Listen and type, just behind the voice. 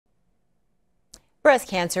Breast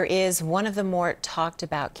cancer is one of the more talked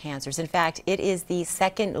about cancers. In fact, it is the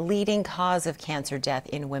second leading cause of cancer death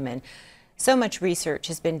in women. So much research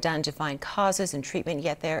has been done to find causes and treatment,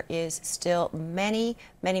 yet there is still many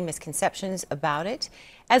misconceptions about it.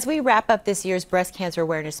 As we wrap up this year's Breast Cancer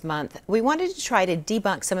Awareness Month, we wanted to try to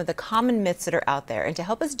debunk some of the common myths that are out there. And to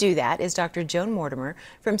help us do that is Dr. Joan Mortimer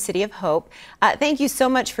from City of Hope. Thank you so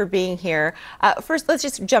much for being here. First, let's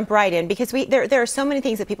just jump right in because there are so many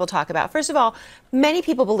things that people talk about. First of all, many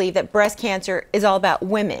people believe that breast cancer is all about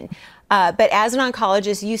women. But as an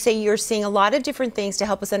oncologist, you say you're seeing a lot of different things to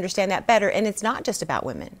help us understand that better, and it's not just about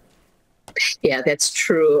women. Yeah, that's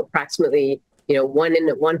true. Approximately, 1 in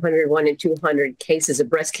 100, 1 in 200 cases of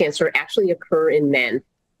breast cancer actually occur in men.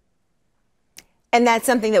 And that's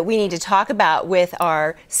something that we need to talk about with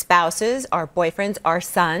our spouses, our boyfriends, our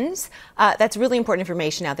sons. That's really important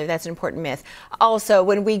information out there. That's an important myth. Also,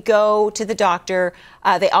 when we go to the doctor,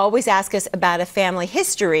 they always ask us about a family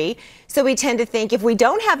history. So we tend to think if we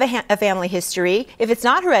don't have a family history, if it's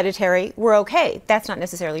not hereditary, we're okay. That's not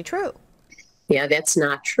necessarily true. Yeah, that's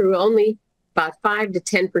not true. Only about 5 to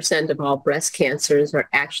 10% of all breast cancers are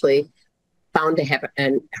actually found to have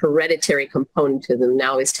an hereditary component to them.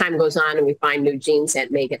 Now, as time goes on and we find new genes,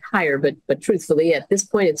 that may get higher, but truthfully, at this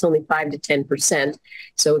point, it's only 5 to 10%.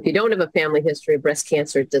 So if you don't have a family history of breast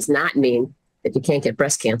cancer, it does not mean that you can't get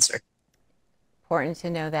breast cancer. Important to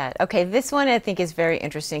know that. Okay, this one I think is very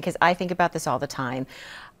interesting because I think about this all the time.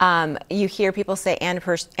 You hear people say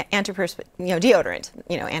antiperspirant, deodorant,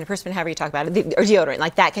 antiperspirant, however you talk about it, or deodorant,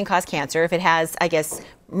 like that can cause cancer if it has, I guess,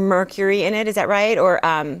 mercury in it. Is that right? Or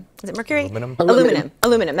is it mercury? Aluminum.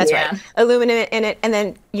 That's right. Aluminum in it. And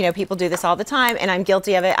then, people do this all the time, and I'm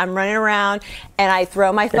guilty of it. I'm running around and I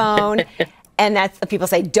throw my phone, and that's people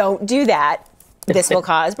say, don't do that. This will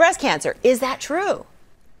cause breast cancer. Is that true?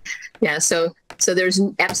 Yeah, so there's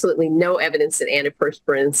absolutely no evidence that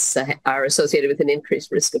antiperspirants are associated with an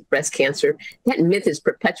increased risk of breast cancer. That myth is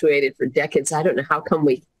perpetuated for decades. I don't know how come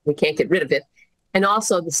we can't get rid of it. And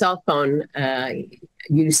also the cell phone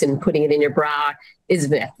use and putting it in your bra is a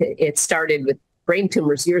myth. It started with brain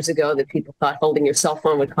tumors years ago that people thought holding your cell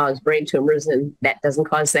phone would cause brain tumors, and that doesn't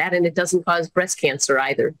cause that, and it doesn't cause breast cancer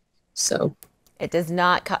either. So it does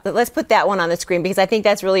not. Let's put that one on the screen because I think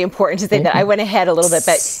that's really important to say that. I went ahead a little bit,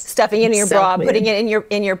 but stuffing it in your bra, putting it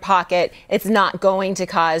in your pocket, it's not going to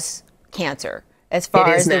cause cancer. As far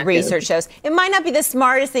as the research shows, it might not be the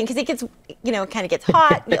smartest thing because it gets, kind of gets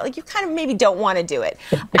hot. Like you kind of maybe don't want to do it.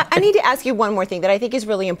 I need to ask you one more thing that I think is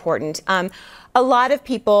really important. A lot of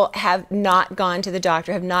people have not gone to the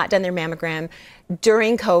doctor, have not done their mammogram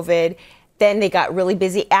during COVID. Then they got really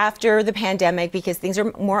busy after the pandemic because things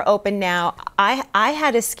are more open now. I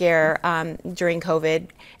had a scare during COVID,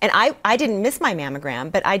 and I didn't miss my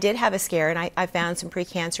mammogram, but I did have a scare, and I found some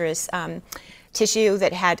precancerous tissue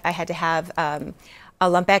that I had to have a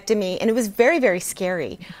lumpectomy, and it was very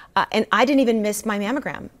scary. And I didn't even miss my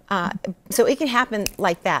mammogram. So it can happen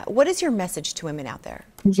like that. What is your message to women out there?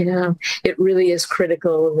 Yeah, it really is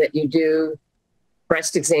critical that you do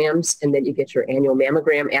breast exams and then you get your annual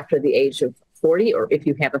mammogram after the age of 40, or if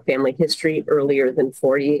you have a family history earlier than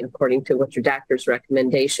 40, according to what your doctor's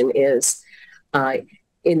recommendation is.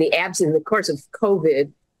 In the course of COVID,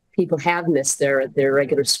 people have missed their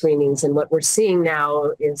regular screenings, and what we're seeing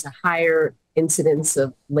now is a higher incidence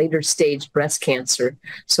of later stage breast cancer.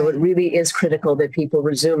 So it really is critical that people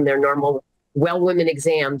resume their normal well-women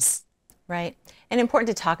exams. Right. And important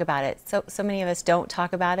to talk about it. So many of us don't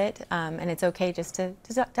talk about it, and it's okay just to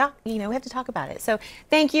talk. We have to talk about it. So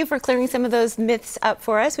thank you for clearing some of those myths up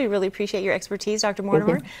for us. We really appreciate your expertise, Dr.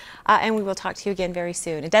 Mortimer, and we will talk to you again very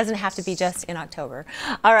soon. It doesn't have to be just in October.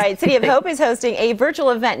 All right, City of Hope is hosting a virtual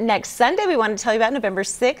event next Sunday. We want to tell you about November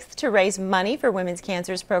 6th to raise money for women's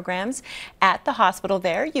cancers programs at the hospital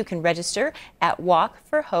there. You can register at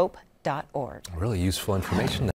walkforhope.org. Really useful information.